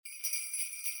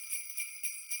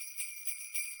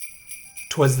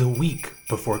'Twas the week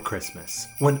before Christmas,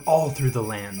 when all through the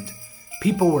land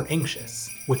people were anxious,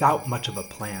 without much of a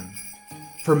plan.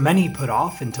 For many put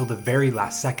off until the very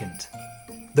last second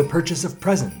the purchase of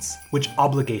presents which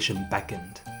obligation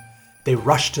beckoned. They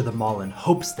rushed to the mall in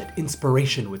hopes that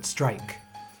inspiration would strike,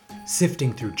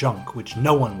 sifting through junk which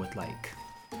no one would like.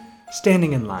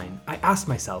 Standing in line, I asked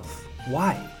myself,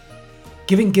 why?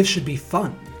 Giving gifts should be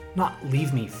fun, not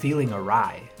leave me feeling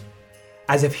awry.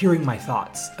 As if hearing my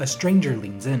thoughts, a stranger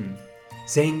leans in,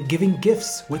 saying giving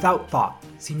gifts without thought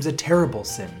seems a terrible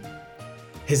sin.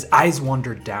 His eyes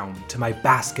wandered down to my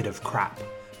basket of crap.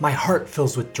 My heart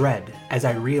fills with dread as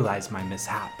I realize my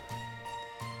mishap.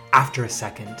 After a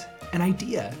second, an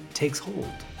idea takes hold.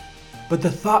 But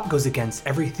the thought goes against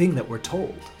everything that we're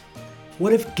told.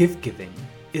 What if gift giving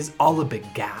is all a big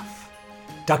gaffe?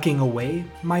 Ducking away,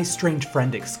 my strange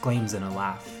friend exclaims in a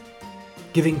laugh.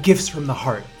 Giving gifts from the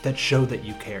heart that show that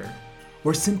you care,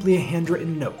 or simply a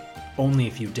handwritten note, only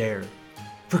if you dare.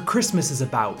 For Christmas is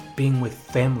about being with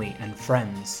family and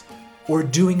friends, or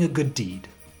doing a good deed,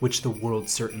 which the world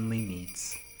certainly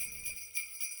needs.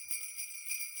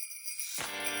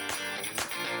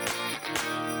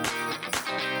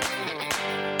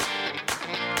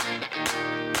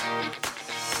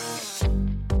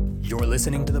 You're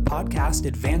listening to the podcast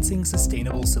Advancing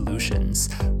Sustainable Solutions,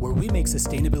 where we make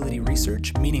sustainability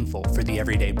research meaningful for the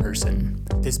everyday person.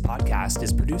 This podcast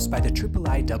is produced by the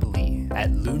IIIEE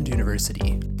at Lund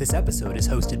University. This episode is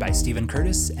hosted by Stephen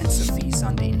Curtis and Sophie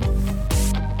Sandin.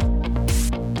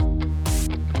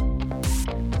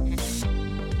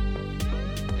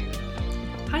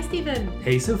 Hi Stephen.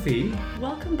 Hey Sophie.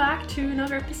 Welcome back to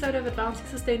another episode of Advancing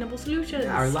Sustainable Solutions.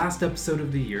 Yeah, our last episode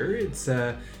of the year.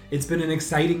 It's been an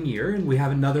exciting year, and we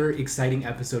have another exciting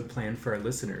episode planned for our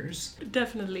listeners.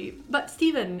 Definitely. But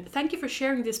Stephen, thank you for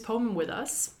sharing this poem with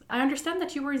us. I understand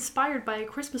that you were inspired by a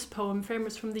Christmas poem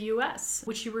famous from the US,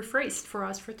 which you rephrased for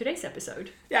us for today's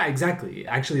episode. Yeah, exactly.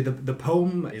 Actually, the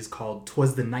poem is called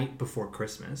 "'Twas the Night Before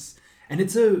Christmas," and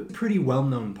it's a pretty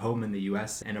well-known poem in the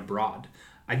US and abroad.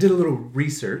 I did a little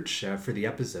research for the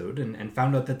episode and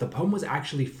found out that the poem was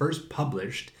actually first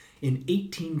published in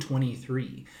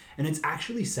 1823, and it's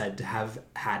actually said to have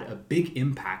had a big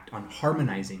impact on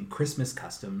harmonizing Christmas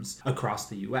customs across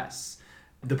the US.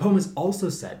 The poem is also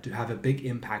said to have a big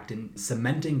impact in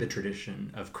cementing the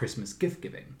tradition of Christmas gift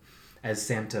giving, as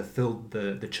Santa filled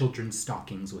the children's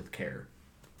stockings with care.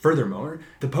 Furthermore,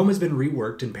 the poem has been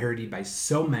reworked and parodied by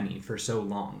so many for so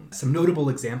long. Some notable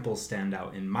examples stand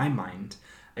out in my mind,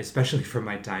 especially from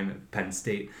my time at Penn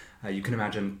State. You can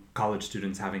imagine college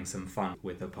students having some fun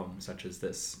with a poem such as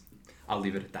this. I'll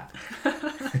leave it at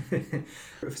that.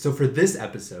 So for this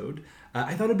episode,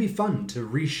 I thought it'd be fun to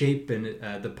reshape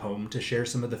the poem to share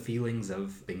some of the feelings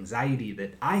of anxiety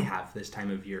that I have this time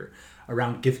of year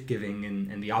around gift giving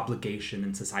and the obligation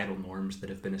and societal norms that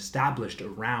have been established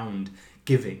around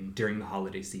giving during the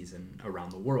holiday season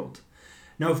around the world.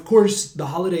 Now, of course, the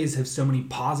holidays have so many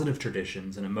positive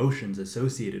traditions and emotions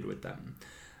associated with them.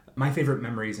 My favorite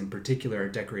memories in particular are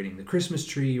decorating the Christmas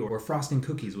tree or frosting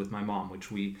cookies with my mom,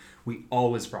 which we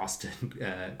always frosted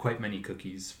quite many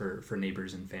cookies for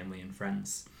neighbors and family and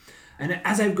friends. And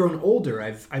as I've grown older,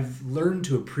 I've learned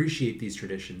to appreciate these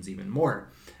traditions even more.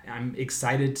 I'm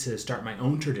excited to start my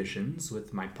own traditions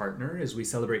with my partner as we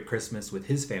celebrate Christmas with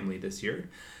his family this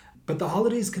year. But the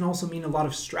holidays can also mean a lot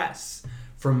of stress,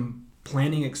 from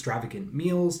planning extravagant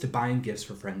meals to buying gifts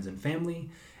for friends and family,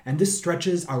 and this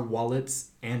stretches our wallets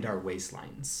and our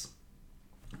waistlines.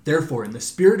 Therefore, in the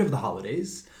spirit of the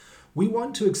holidays, we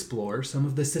want to explore some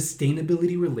of the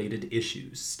sustainability-related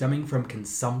issues stemming from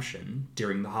consumption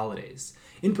during the holidays,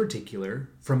 in particular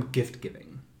from gift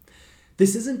giving.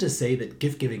 This isn't to say that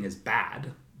gift giving is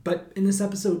bad, but in this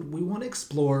episode, we want to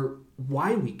explore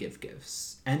why we give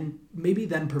gifts, and maybe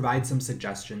then provide some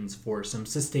suggestions for some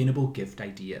sustainable gift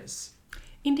ideas.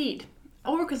 Indeed,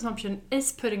 overconsumption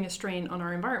is putting a strain on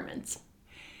our environment.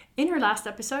 In our last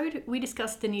episode, we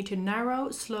discussed the need to narrow,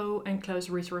 slow, and close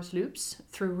resource loops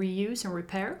through reuse and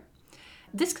repair.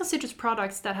 This considers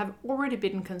products that have already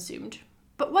been consumed.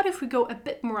 But what if we go a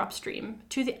bit more upstream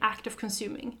to the act of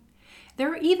consuming?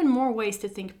 There are even more ways to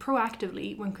think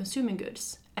proactively when consuming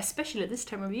goods, especially this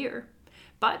time of year.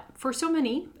 But for so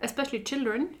many, especially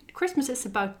children, Christmas is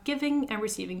about giving and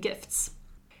receiving gifts.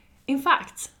 In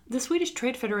fact, the Swedish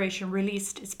Trade Federation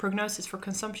released its prognosis for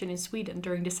consumption in Sweden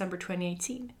during December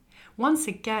 2018. Once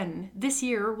again, this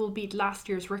year will beat last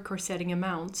year's record-setting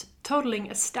amount,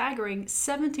 totaling a staggering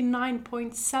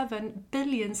 79.7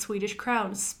 billion Swedish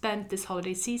crowns spent this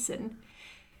holiday season.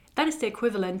 That is the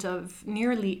equivalent of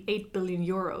nearly 8 billion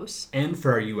euros. And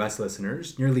for our US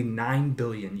listeners, nearly $9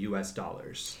 billion US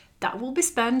dollars. That will be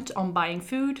spent on buying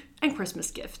food and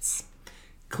Christmas gifts.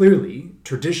 Clearly,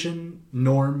 tradition,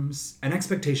 norms, and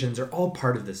expectations are all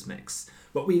part of this mix,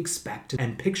 what we expect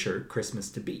and picture Christmas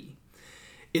to be.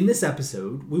 In this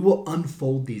episode, we will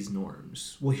unfold these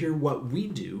norms. We'll hear what we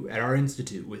do at our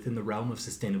institute within the realm of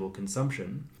sustainable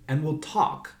consumption, and we'll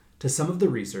talk to some of the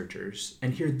researchers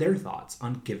and hear their thoughts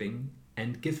on giving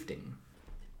and gifting.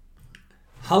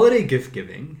 Holiday gift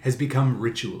giving has become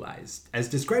ritualized, as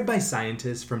described by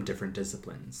scientists from different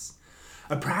disciplines.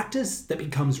 A practice that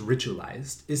becomes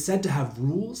ritualized is said to have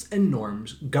rules and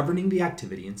norms governing the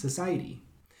activity in society.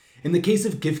 In the case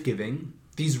of gift giving,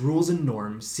 these rules and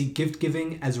norms see gift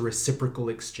giving as a reciprocal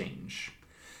exchange.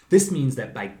 This means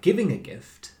that by giving a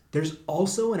gift, there's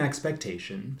also an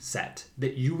expectation set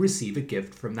that you receive a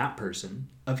gift from that person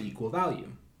of equal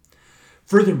value.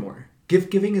 Furthermore,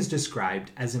 gift giving is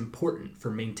described as important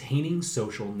for maintaining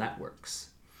social networks.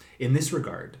 In this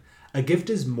regard, a gift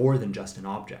is more than just an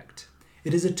object.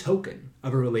 It is a token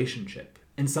of a relationship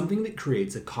and something that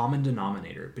creates a common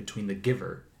denominator between the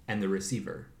giver and the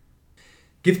receiver.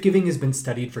 Gift giving has been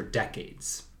studied for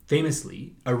decades.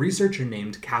 Famously, a researcher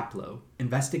named Kaplow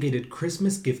investigated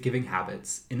Christmas gift-giving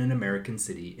habits in an American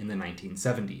city in the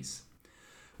 1970s.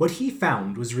 What he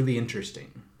found was really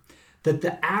interesting, that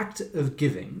the act of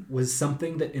giving was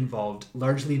something that involved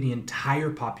largely the entire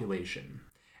population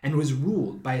and was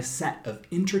ruled by a set of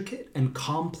intricate and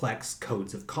complex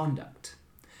codes of conduct.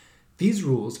 These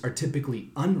rules are typically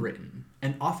unwritten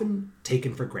and often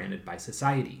taken for granted by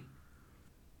society.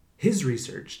 His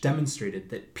research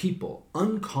demonstrated that people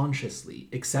unconsciously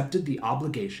accepted the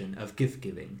obligation of gift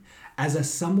giving as a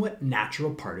somewhat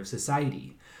natural part of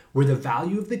society, where the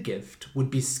value of the gift would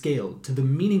be scaled to the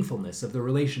meaningfulness of the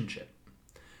relationship.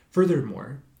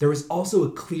 Furthermore, there was also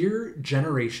a clear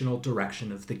generational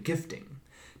direction of the gifting,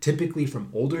 typically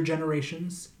from older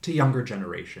generations to younger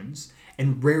generations,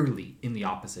 and rarely in the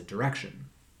opposite direction.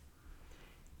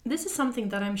 This is something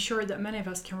that I'm sure that many of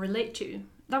us can relate to,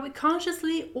 that we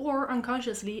consciously or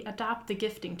unconsciously adapt the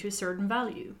gifting to a certain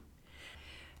value.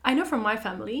 I know from my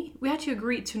family, we had to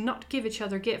agree to not give each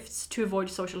other gifts to avoid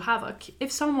social havoc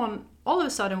if someone all of a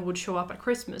sudden would show up at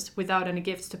Christmas without any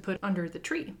gifts to put under the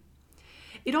tree.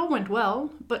 It all went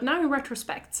well, but now in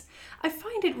retrospect, I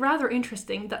find it rather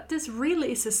interesting that this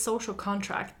really is a social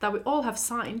contract that we all have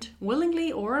signed,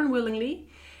 willingly or unwillingly,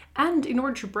 and in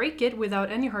order to break it without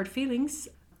any hard feelings,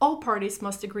 all parties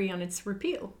must agree on its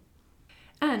repeal.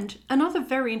 And another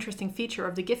very interesting feature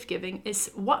of the gift giving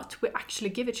is what we actually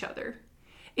give each other.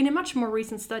 In a much more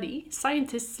recent study,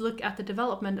 scientists look at the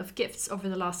development of gifts over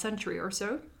the last century or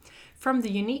so, from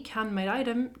the unique handmade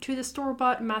item to the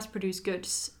store-bought mass-produced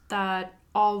goods that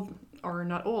all, or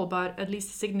not all, but at least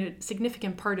a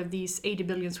significant part of these 80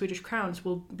 billion Swedish crowns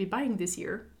will be buying this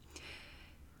year.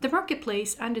 The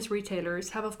marketplace and its retailers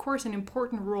have of course an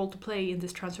important role to play in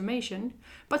this transformation,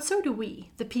 but so do we,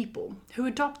 the people, who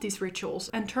adopt these rituals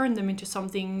and turn them into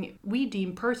something we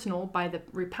deem personal by the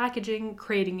repackaging,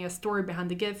 creating a story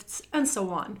behind the gifts, and so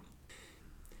on.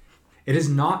 It is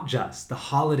not just the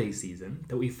holiday season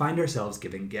that we find ourselves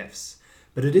giving gifts,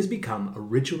 but it has become a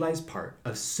ritualized part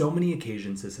of so many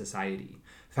occasions in society,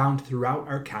 found throughout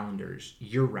our calendars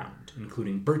year-round,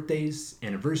 including birthdays,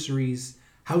 anniversaries,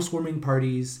 housewarming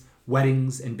parties,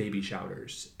 weddings, and baby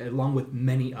showers, along with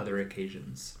many other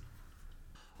occasions.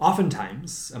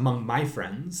 Oftentimes, among my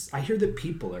friends, I hear that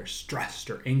people are stressed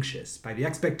or anxious by the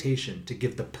expectation to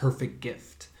give the perfect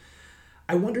gift.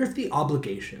 I wonder if the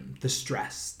obligation, the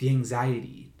stress, the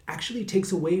anxiety actually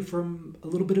takes away from a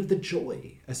little bit of the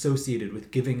joy associated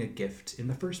with giving a gift in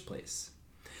the first place.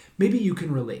 Maybe you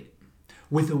can relate.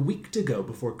 With a week to go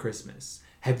before Christmas,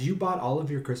 have you bought all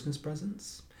of your Christmas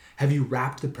presents? Have you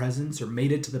wrapped the presents or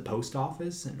made it to the post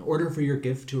office in order for your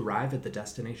gift to arrive at the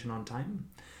destination on time?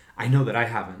 I know that I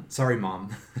haven't. Sorry,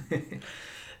 Mom.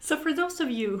 So for those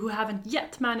of you who haven't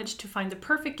yet managed to find the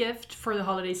perfect gift for the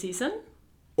holiday season,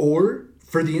 or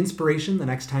for the inspiration the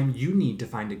next time you need to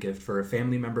find a gift for a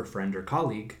family member, friend, or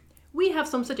colleague, we have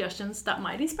some suggestions that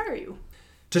might inspire you.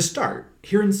 To start,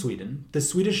 here in Sweden, the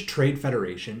Swedish Trade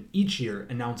Federation each year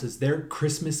announces their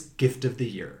Christmas Gift of the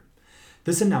Year.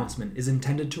 This announcement is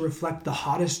intended to reflect the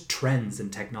hottest trends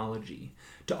in technology,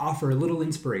 to offer a little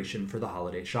inspiration for the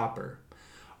holiday shopper.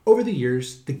 Over the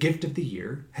years, the Gift of the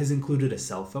Year has included a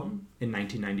cell phone in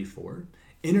 1994,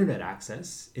 internet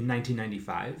access in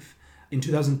 1995, in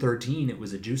 2013 it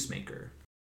was a juice maker.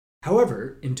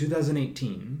 However, in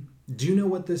 2018, do you know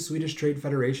what the Swedish Trade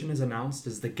Federation has announced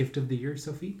as the Gift of the Year,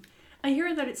 Sophie? I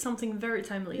hear that it's something very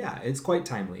timely. Yeah, it's quite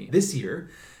timely. This year,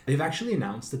 they've actually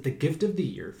announced that the Gift of the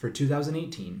Year for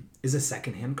 2018 is a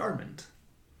secondhand garment.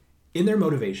 In their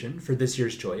motivation for this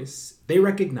year's choice, they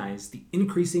recognize the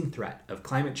increasing threat of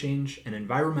climate change and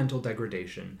environmental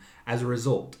degradation as a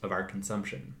result of our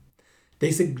consumption.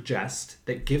 They suggest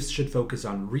that gifts should focus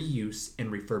on reuse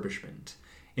and refurbishment,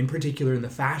 in particular in the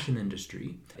fashion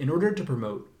industry, in order to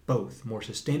promote both more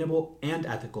sustainable and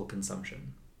ethical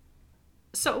consumption.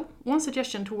 So, one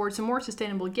suggestion towards a more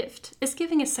sustainable gift is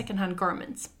giving as second-hand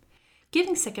garments.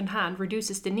 Giving second-hand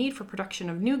reduces the need for production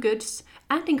of new goods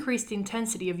and increases the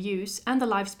intensity of use and the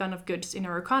lifespan of goods in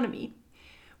our economy.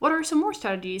 What are some more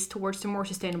strategies towards the more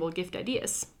sustainable gift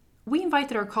ideas? We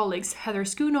invited our colleagues Heather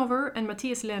Schoonover and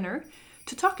Matthias Lehner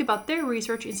to talk about their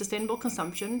research in sustainable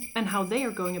consumption and how they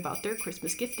are going about their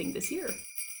Christmas gifting this year.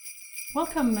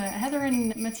 Welcome, Heather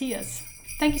and Matthias.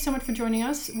 Thank you so much for joining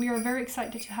us. We are very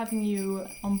excited to having you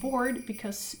on board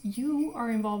because you are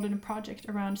involved in a project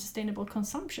around sustainable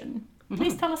consumption.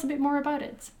 Please tell us a bit more about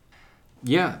it.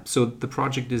 Yeah, so the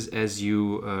project is, as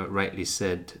you rightly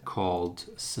said, called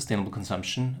Sustainable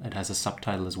Consumption. It has a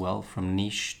subtitle as well, From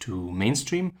Niche to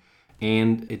Mainstream.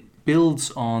 And it builds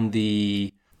on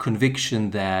the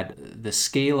conviction that the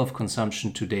scale of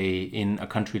consumption today in a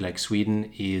country like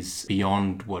Sweden is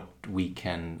beyond what we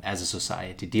can, as a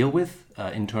society, deal with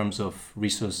in terms of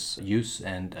resource use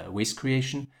and waste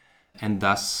creation. And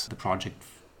thus, the project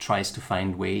tries to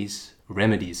find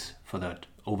remedies for that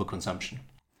overconsumption.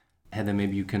 Heather,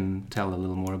 maybe you can tell a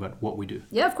little more about what we do.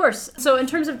 Yeah, of course. So in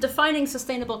terms of defining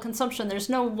sustainable consumption, there's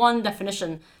no one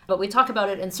definition, but we talk about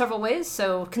it in several ways.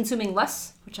 So consuming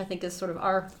less, which I think is sort of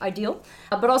our ideal,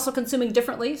 but also consuming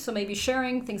differently. So maybe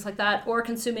sharing, things like that, or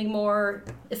consuming more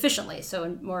efficiently.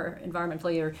 So more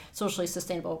environmentally or socially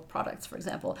sustainable products, for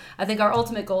example. I think our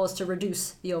ultimate goal is to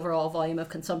reduce the overall volume of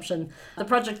consumption. The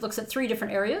project looks at 3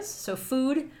 different areas. So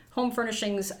food, home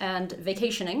furnishings, and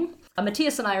vacationing.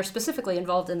 Matthias and I are specifically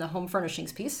involved in the home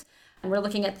furnishings piece. And we're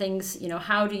looking at things,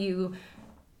 how do you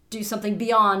do something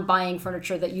beyond buying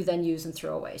furniture that you then use and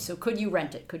throw away? So could you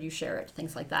rent it? Could you share it?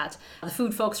 Things like that. The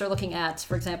food folks are looking at,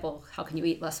 for example, how can you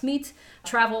eat less meat?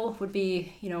 Travel would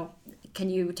be, can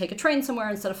you take a train somewhere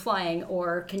instead of flying?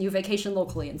 Or can you vacation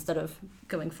locally instead of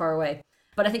going far away?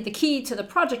 But I think the key to the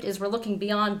project is we're looking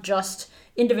beyond just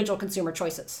individual consumer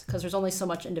choices, because there's only so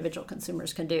much individual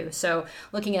consumers can do. So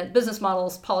looking at business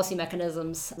models, policy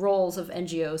mechanisms, roles of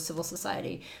NGOs, civil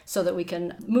society, so that we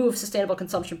can move sustainable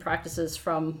consumption practices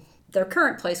from their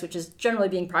current place, which is generally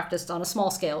being practiced on a small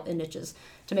scale in niches,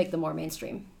 to make them more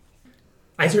mainstream.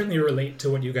 I certainly relate to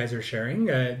what you guys are sharing.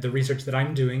 The research that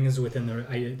I'm doing is within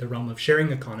the realm of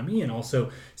sharing economy and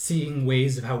also seeing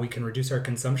ways of how we can reduce our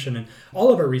consumption. And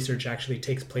all of our research actually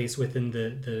takes place within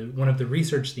the one of the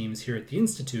research themes here at the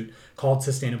Institute called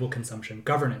Sustainable Consumption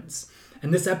Governance.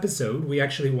 And this episode, we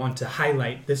actually want to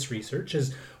highlight this research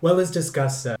as well as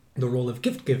discuss the role of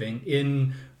gift giving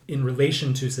in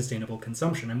relation to sustainable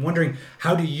consumption. I'm wondering,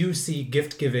 how do you see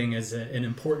gift giving as an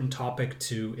important topic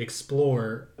to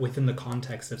explore within the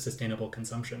context of sustainable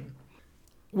consumption?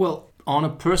 Well, on a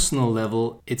personal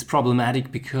level, it's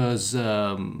problematic because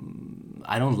I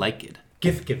don't like it.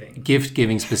 Gift giving. Gift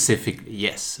giving specifically,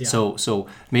 yes. Yeah. So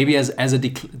maybe as a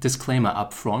disclaimer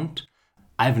up front,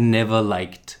 I've never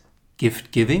liked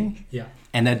gift giving. Yeah.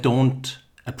 And I don't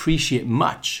appreciate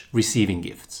much receiving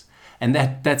gifts. And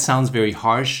that sounds very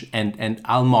harsh, and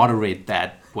I'll moderate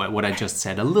that, what I just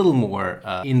said, a little more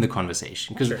in the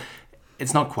conversation, because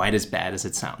It's not quite as bad as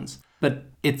it sounds. But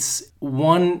it's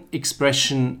one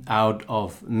expression out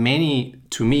of many,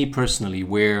 to me personally,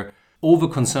 where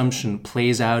overconsumption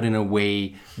plays out in a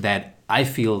way that I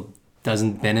feel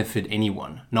doesn't benefit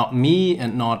anyone. Not me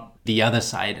and not the other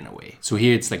side in a way. So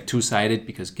here it's like two-sided,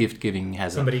 because gift giving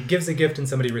has somebody gives a gift and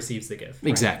somebody receives the gift. Right?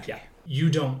 Exactly. Yeah.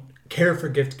 You don't care for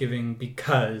gift giving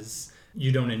because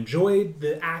you don't enjoy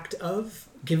the act of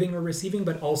giving or receiving,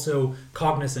 but also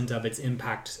cognizant of its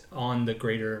impact on the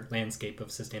greater landscape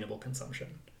of sustainable consumption.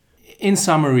 In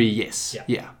summary, yes.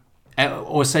 Yeah.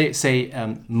 Or say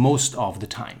most of the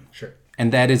time. Sure.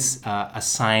 And that is a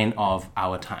sign of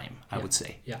our time, I would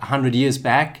say. Yeah. 100 years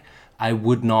back, I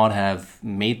would not have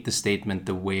made the statement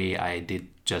the way I did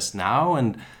just now,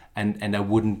 and I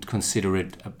wouldn't consider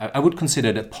it. I would consider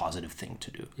it a positive thing to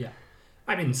do. Yeah.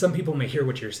 I mean, some people may hear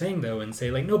what you're saying, though, and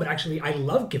say, like, no, but actually, I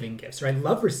love giving gifts, or I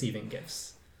love receiving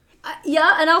gifts.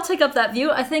 Yeah, and I'll take up that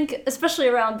view. I think, especially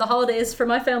around the holidays, for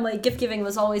my family, gift giving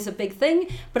was always a big thing,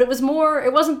 but it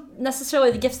wasn't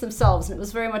necessarily the gifts themselves, and it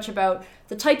was very much about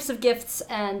the types of gifts,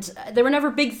 and they were never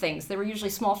big things. They were usually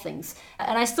small things.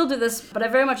 And I still do this, but I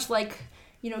very much like,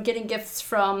 getting gifts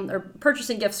from, or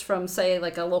purchasing gifts from, say,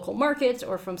 like a local market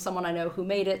or from someone I know who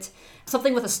made it,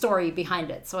 something with a story behind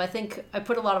it. So I think I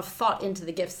put a lot of thought into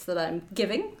the gifts that I'm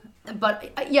giving.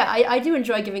 But I do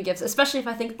enjoy giving gifts, especially if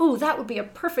I think, ooh, that would be a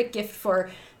perfect gift for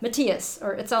Matthias,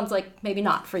 or it sounds like maybe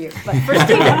not for you, but for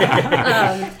Stephen.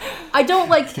 I don't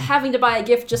like having to buy a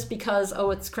gift just because,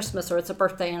 it's Christmas or it's a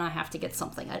birthday and I have to get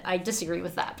something. I disagree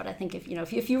with that, but I think if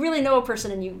you really know a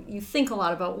person and you think a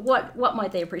lot about what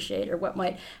might they appreciate or what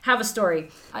might have a story,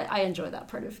 I enjoy that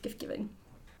part of gift giving.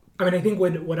 I mean, I think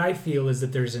what I feel is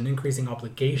that there's an increasing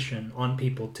obligation on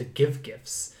people to give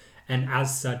gifts, and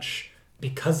as such,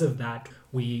 because of that,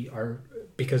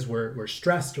 because we're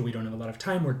stressed or we don't have a lot of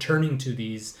time, we're turning to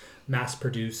these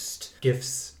mass-produced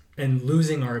gifts and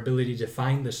losing our ability to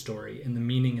find the story and the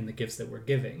meaning in the gifts that we're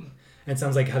giving. And it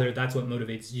sounds like, Heather, that's what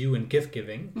motivates you in gift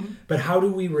giving. Mm-hmm. But how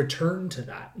do we return to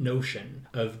that notion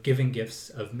of giving gifts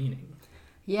of meaning?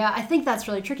 Yeah, I think that's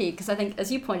really tricky because I think,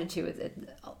 as you pointed to,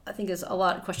 I think is a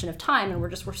lot of question of time, and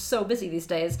we're so busy these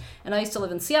days. And I used to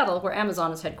live in Seattle, where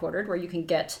Amazon is headquartered, where you can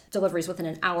get deliveries within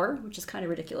an hour, which is kind of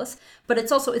ridiculous. But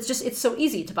it's so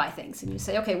easy to buy things, and you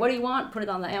say, okay, what do you want? Put it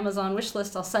on the Amazon wish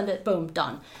list. I'll send it. Boom,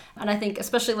 done. And I think,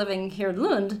 especially living here in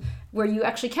Lund, where you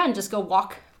actually can just go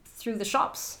walk through the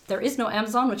shops. There is no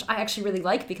Amazon, which I actually really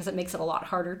like because it makes it a lot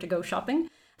harder to go shopping.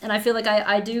 And I feel like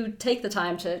I do take the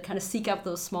time to kind of seek out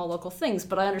those small local things,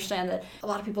 but I understand that a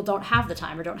lot of people don't have the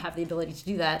time or don't have the ability to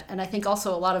do that. And I think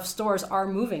also a lot of stores are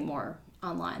moving more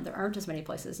online. There aren't as many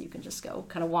places you can just go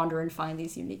kind of wander and find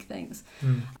these unique things.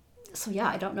 So yeah,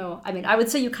 I don't know. I mean, I would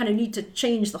say you kind of need to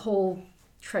change the whole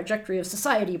trajectory of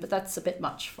society, but that's a bit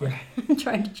much for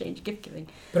trying to change gift giving.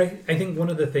 But I think one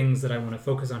of the things that I want to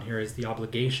focus on here is the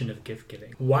obligation of gift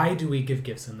giving. Why do we give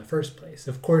gifts in the first place?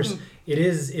 Of course, it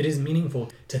is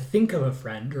meaningful to think of a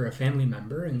friend or a family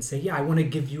member and say, yeah, I want to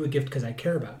give you a gift because I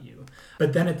care about you.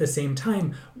 But then at the same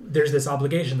time, there's this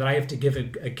obligation that I have to give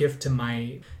a gift to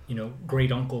my,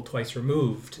 great uncle twice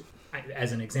removed,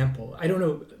 as an example. I don't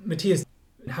know, Matthias,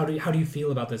 how do you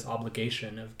feel about this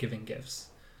obligation of giving gifts?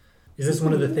 Is this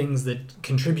one of the things that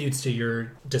contributes to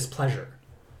your displeasure?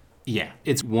 Yeah,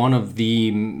 it's one of the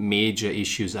major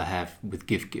issues I have with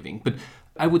gift giving. But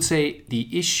I would say the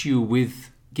issue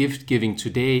with gift giving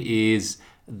today is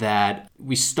that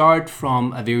we start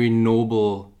from a very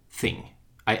noble thing.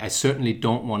 I certainly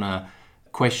don't want to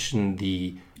question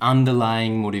the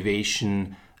underlying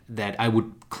motivation that I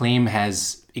would claim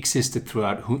has existed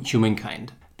throughout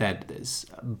humankind, that there's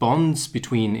bonds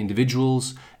between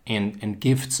individuals, and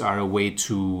gifts are a way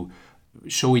to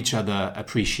show each other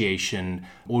appreciation,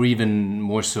 or even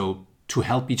more so to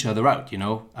help each other out.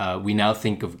 We now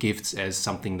think of gifts as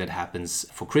something that happens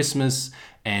for Christmas,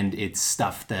 and it's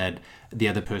stuff that the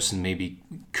other person maybe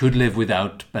could live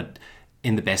without, but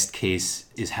in the best case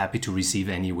is happy to receive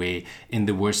anyway. In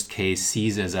the worst case,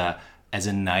 sees as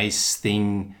a nice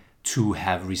thing to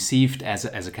have received, as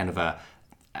a kind of a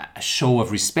show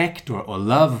of respect or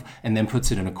love, and then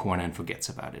puts it in a corner and forgets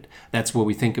about it. That's what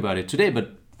we think about it today.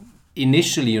 But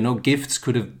initially, gifts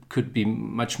could be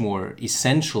much more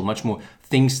essential, much more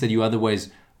things that you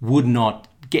otherwise would not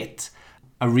get.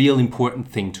 A real important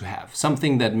thing to have.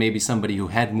 Something that maybe somebody who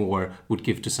had more would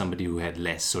give to somebody who had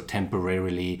less, or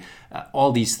temporarily,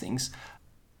 all these things.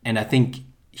 And I think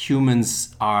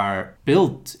humans are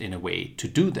built in a way to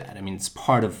do that. I mean, it's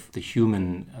part of the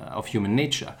human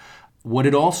nature. What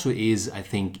it also is, I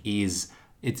think, is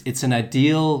it's an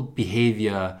ideal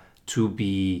behavior to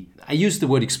be, I use the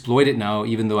word exploited now,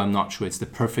 even though I'm not sure it's the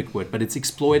perfect word, but it's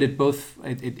exploited both,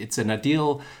 it's an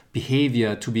ideal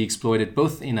behavior to be exploited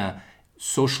both in a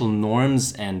social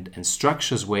norms and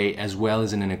structures way, as well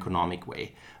as in an economic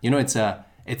way. It's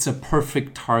a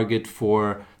perfect target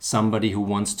for somebody who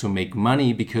wants to make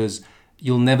money, because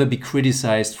you'll never be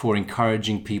criticized for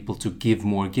encouraging people to give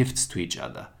more gifts to each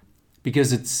other.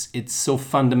 Because it's so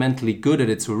fundamentally good at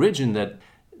its origin that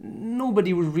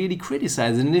nobody would really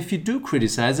criticize it. And if you do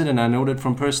criticize it, and I know that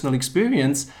from personal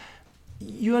experience,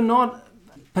 you are not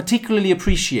particularly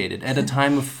appreciated at a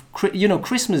time of,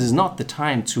 Christmas is not the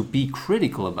time to be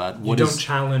critical about what you don't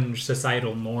challenge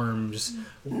societal norms,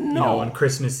 on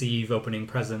Christmas Eve opening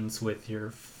presents with your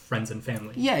friends and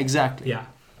family. Yeah, exactly. Yeah.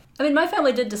 I mean, my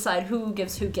family did decide who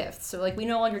gives who gifts. So, we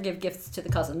no longer give gifts to the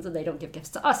cousins, and they don't give gifts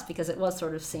to us, because it was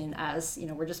sort of seen as,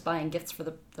 we're just buying gifts for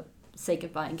the sake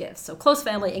of buying gifts. So close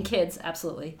family and kids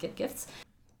absolutely get gifts.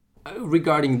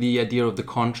 Regarding the idea of the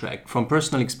contract, from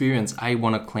personal experience, I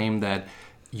want to claim that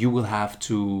you will have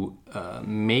to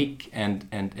make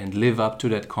and live up to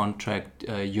that contract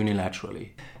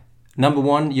unilaterally. Number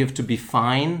one, you have to be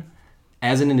fine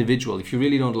as an individual, if you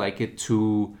really don't like it,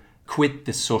 to quit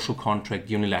the social contract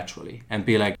unilaterally and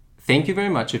be like, thank you very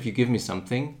much. If you give me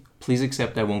something, please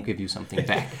accept I won't give you something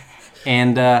back.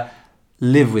 And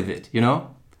live with it,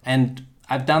 And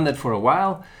I've done that for a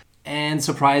while. And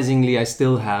surprisingly, I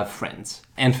still have friends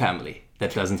and family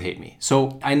that doesn't hate me.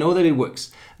 So I know that it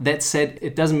works. That said,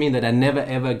 it doesn't mean that I never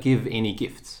ever give any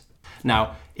gifts.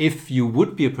 Now, if you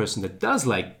would be a person that does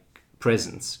like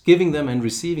presents, giving them and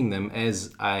receiving them,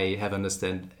 as I have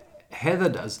understood Heather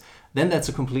does, then that's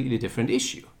a completely different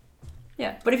issue.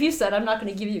 Yeah, but if you said, I'm not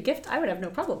going to give you a gift, I would have no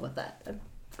problem with that.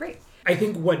 Great. I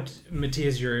think what,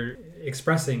 Matthias, you're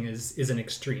expressing is an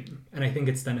extreme. And I think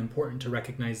it's then important to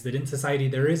recognize that in society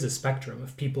there is a spectrum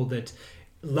of people that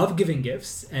love giving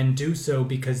gifts and do so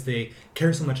because they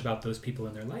care so much about those people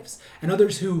in their lives, and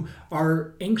others who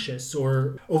are anxious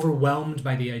or overwhelmed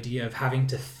by the idea of having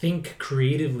to think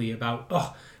creatively about,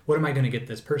 oh, what am I going to get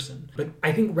this person? But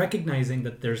I think recognizing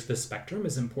that there's this spectrum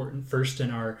is important first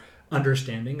in our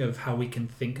understanding of how we can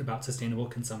think about sustainable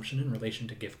consumption in relation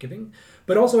to gift giving.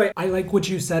 But also I like what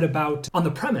you said about, on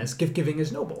the premise, gift giving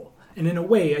is noble. And in a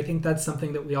way, I think that's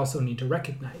something that we also need to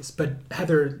recognize. But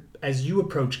Heather, as you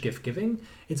approach gift giving,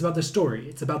 it's about the story.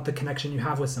 It's about the connection you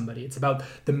have with somebody. It's about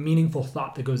the meaningful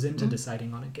thought that goes into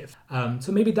deciding on a gift.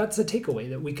 So maybe that's a takeaway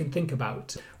that we can think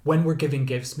about. When we're giving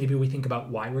gifts, maybe we think about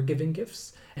why we're giving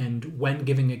gifts. And when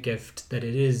giving a gift, that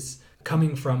it is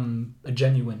coming from a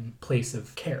genuine place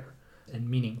of care and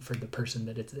meaning for the person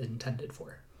that it's intended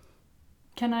for.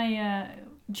 Can I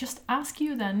just ask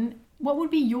you then, what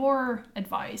would be your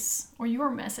advice or your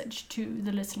message to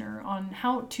the listener on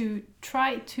how to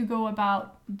try to go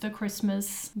about the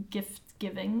Christmas gift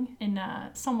giving in a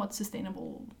somewhat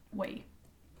sustainable way?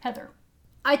 Heather?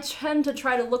 I tend to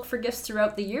try to look for gifts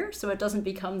throughout the year so it doesn't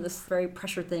become this very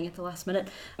pressured thing at the last minute,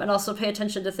 and also pay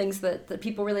attention to things that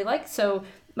people really like. So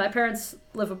my parents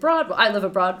live abroad. Well, I live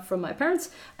abroad from my parents,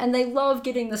 and they love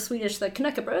getting the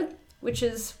knäckebröd, which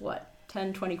is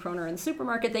 10, 20 kroner in the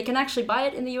supermarket. They can actually buy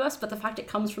it in the US, but the fact it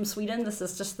comes from Sweden, this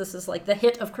is like the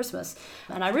hit of Christmas.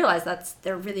 And I realize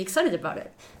they're really excited about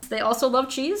it. They also love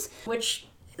cheese, which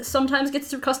sometimes gets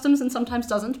through customs and sometimes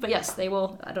doesn't. But yes, they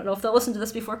will. I don't know if they'll listen to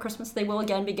this before Christmas. They will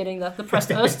again be getting the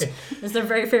Prestost. Is their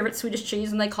very favorite Swedish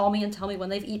cheese, and they call me and tell me when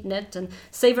they've eaten it and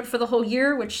save it for the whole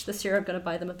year, which this year I'm going to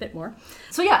buy them a bit more.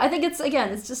 So yeah, I think it's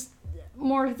just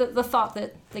more the thought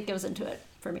that goes into it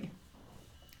for me.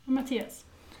 Matthias?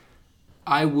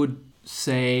 I would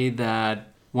say that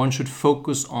one should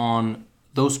focus on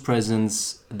those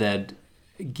presents that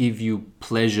give you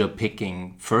pleasure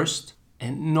picking first,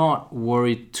 and not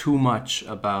worry too much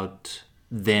about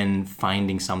then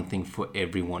finding something for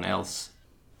everyone else.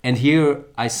 And here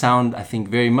I sound, I think,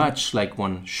 very much like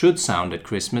one should sound at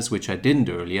Christmas, which I didn't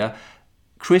earlier.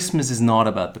 Christmas is not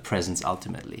about the presents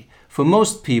ultimately. For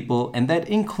most people, and that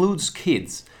includes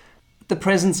kids, the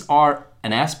presents are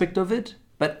an aspect of it,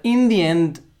 but in the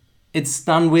end, it's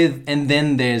done with, and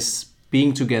then there's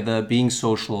being together, being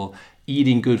social,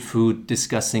 eating good food,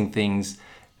 discussing things,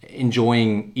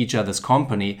 enjoying each other's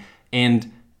company.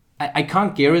 And I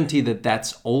can't guarantee that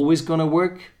that's always going to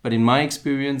work, but in my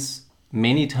experience,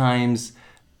 many times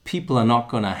people are not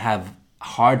going to have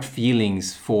hard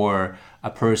feelings for a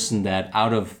person that,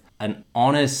 out of an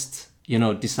honest,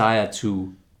 desire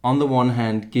to, on the one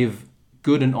hand, give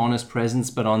good and honest presents,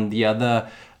 but on the other,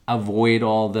 avoid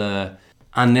all the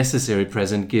unnecessary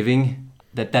present giving,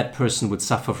 that person would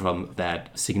suffer from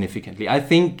that significantly. I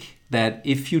think that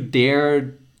if you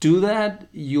dare do that,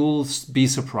 you'll be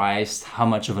surprised how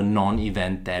much of a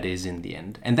non-event that is in the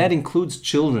end. And that includes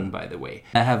children, by the way.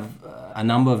 I have a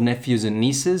number of nephews and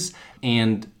nieces,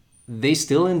 and they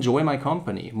still enjoy my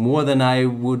company more than I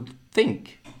would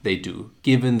think they do,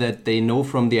 given that they know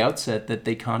from the outset that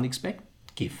they can't expect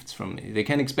gifts from me. They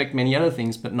can expect many other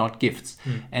things, but not gifts.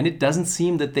 And it doesn't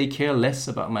seem that they care less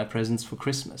about my presents for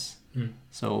Christmas.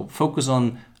 So focus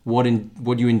on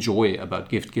what you enjoy about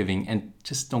gift giving, and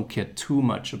just don't care too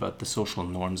much about the social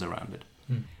norms around it.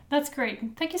 That's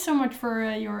great. Thank you so much for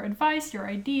your advice, your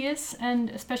ideas, and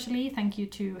especially thank you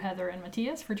to Heather and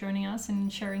Matthias for joining us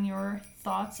and sharing your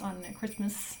thoughts on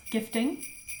Christmas gifting.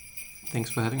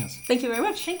 Thanks for having us. Thank you very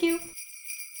much. Thank you.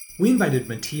 We invited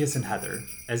Matthias and Heather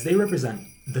as they represent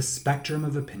the spectrum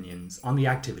of opinions on the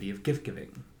activity of gift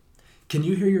giving. Can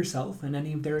you hear yourself in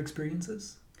any of their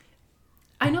experiences?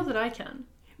 I know that I can.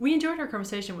 We enjoyed our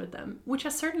conversation with them, which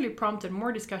has certainly prompted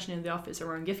more discussion in the office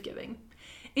around gift giving.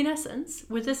 In essence,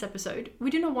 with this episode,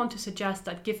 we do not want to suggest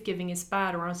that gift giving is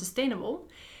bad or unsustainable.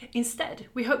 Instead,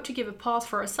 we hope to give a pause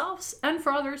for ourselves and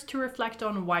for others to reflect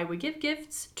on why we give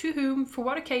gifts, to whom, for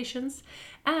what occasions,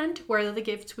 and whether the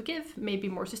gifts we give may be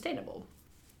more sustainable.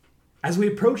 As we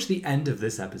approach the end of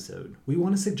this episode, we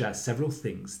want to suggest several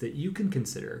things that you can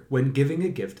consider when giving a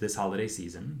gift this holiday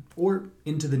season or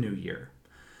into the new year.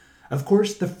 Of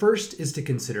course, the first is to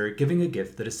consider giving a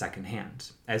gift that is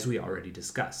secondhand, as we already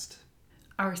discussed.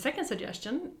 Our second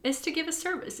suggestion is to give a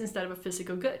service instead of a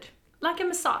physical good, like a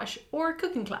massage or a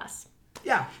cooking class.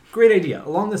 Yeah, great idea.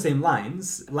 Along the same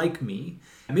lines, like me,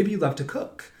 maybe you love to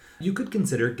cook. You could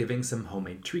consider giving some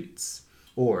homemade treats.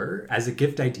 Or, as a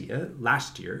gift idea,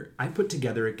 last year, I put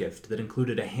together a gift that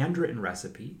included a handwritten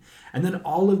recipe and then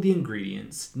all of the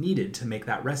ingredients needed to make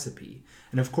that recipe.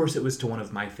 And of course, it was to one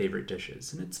of my favorite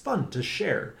dishes. And it's fun to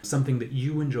share something that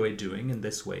you enjoy doing in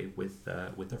this way with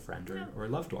a friend or a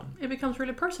loved one. It becomes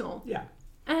really personal. Yeah.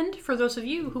 And for those of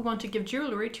you who want to give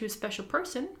jewelry to a special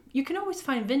person, you can always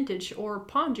find vintage or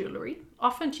pawn jewelry,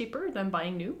 often cheaper than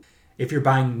buying new. If you're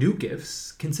buying new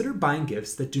gifts, consider buying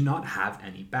gifts that do not have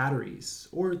any batteries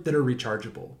or that are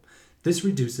rechargeable. This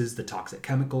reduces the toxic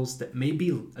chemicals that may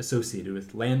be associated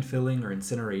with landfilling or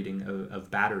incinerating of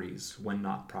batteries when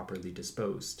not properly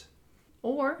disposed.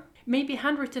 Or maybe a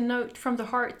handwritten note from the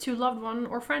heart to a loved one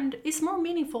or friend is more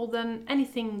meaningful than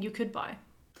anything you could buy.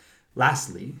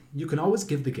 Lastly, you can always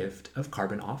give the gift of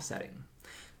carbon offsetting.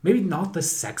 Maybe not the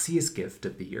sexiest gift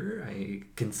of the year, I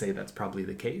can say that's probably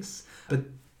the case, but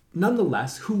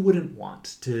nonetheless, who wouldn't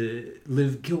want to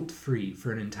live guilt-free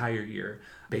for an entire year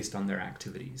based on their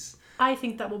activities? I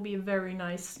think that will be a very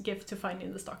nice gift to find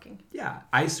in the stocking. Yeah,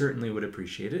 I certainly would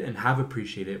appreciate it and have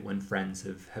appreciated it when friends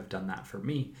have done that for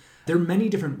me. There are many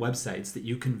different websites that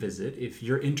you can visit if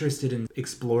you're interested in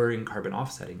exploring carbon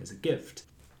offsetting as a gift.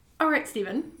 All right,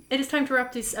 Stephen, it is time to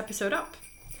wrap this episode up.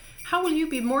 How will you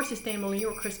be more sustainable in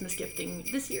your Christmas gifting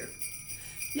this year?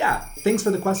 Yeah, thanks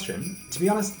for the question. To be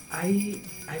honest, I'm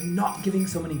not giving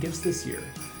so many gifts this year.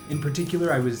 In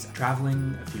particular, I was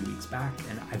traveling a few weeks back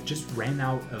and I've just ran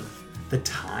out of the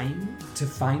time to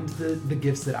find the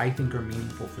gifts that I think are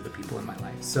meaningful for the people in my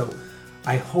life. So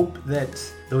I hope that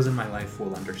those in my life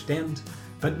will understand.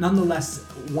 But nonetheless,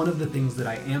 one of the things that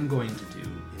I am going to do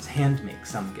is hand make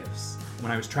some gifts.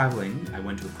 When I was traveling, I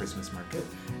went to a Christmas market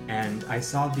and I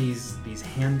saw these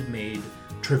handmade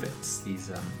trivets,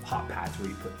 these hot pads where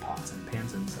you put pots and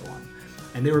pans and so on.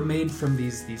 And they were made from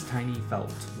these tiny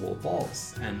felt wool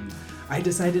balls. And I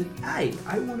decided, I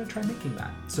want to try making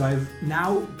that. So I've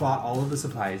now bought all of the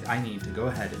supplies I need to go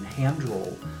ahead and hand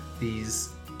roll these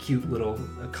cute little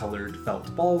colored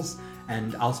felt balls.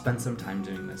 And I'll spend some time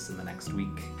doing this in the next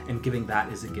week and giving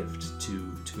that as a gift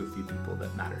to a few people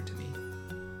that matter to me.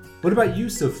 What about you,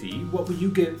 Sophie? What will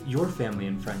you give your family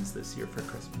and friends this year for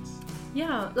Christmas?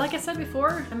 Yeah, like I said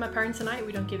before, my parents and I,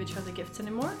 we don't give each other gifts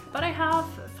anymore. But I have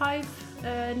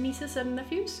 5 nieces and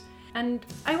nephews, and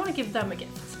I want to give them a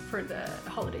gift for the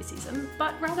holiday season.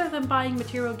 But rather than buying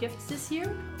material gifts this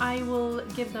year, I will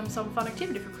give them some fun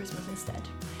activity for Christmas instead,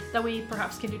 that we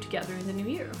perhaps can do together in the new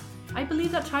year. I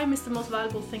believe that time is the most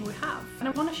valuable thing we have, and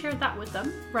I want to share that with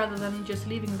them, rather than just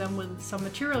leaving them with some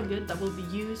material good that will be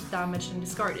used, damaged, and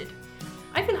discarded.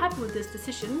 I feel happy with this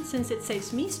decision since it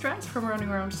saves me stress from running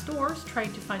around stores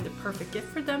trying to find the perfect gift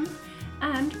for them,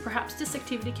 and perhaps this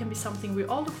activity can be something we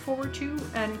all look forward to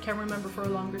and can remember for a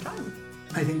longer time.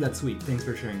 I think that's sweet. Thanks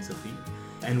for sharing, Sophie.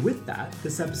 And with that,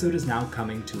 this episode is now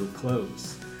coming to a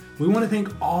close. We want to thank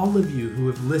all of you who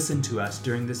have listened to us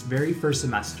during this very first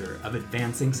semester of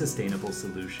Advancing Sustainable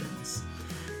Solutions.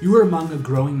 You are among a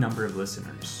growing number of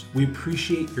listeners. We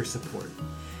appreciate your support.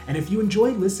 And if you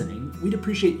enjoy listening, we'd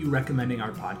appreciate you recommending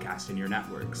our podcast in your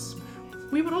networks.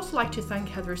 We would also like to thank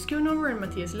Heather Schoonover and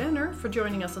Matthias Lerner for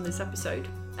joining us on this episode.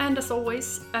 And as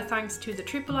always, a thanks to the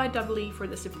IIIEE for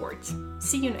the support.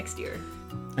 See you next year.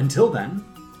 Until then,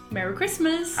 Merry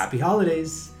Christmas! Happy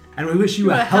Holidays! And we wish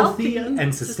you a healthy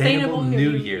and sustainable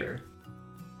new year.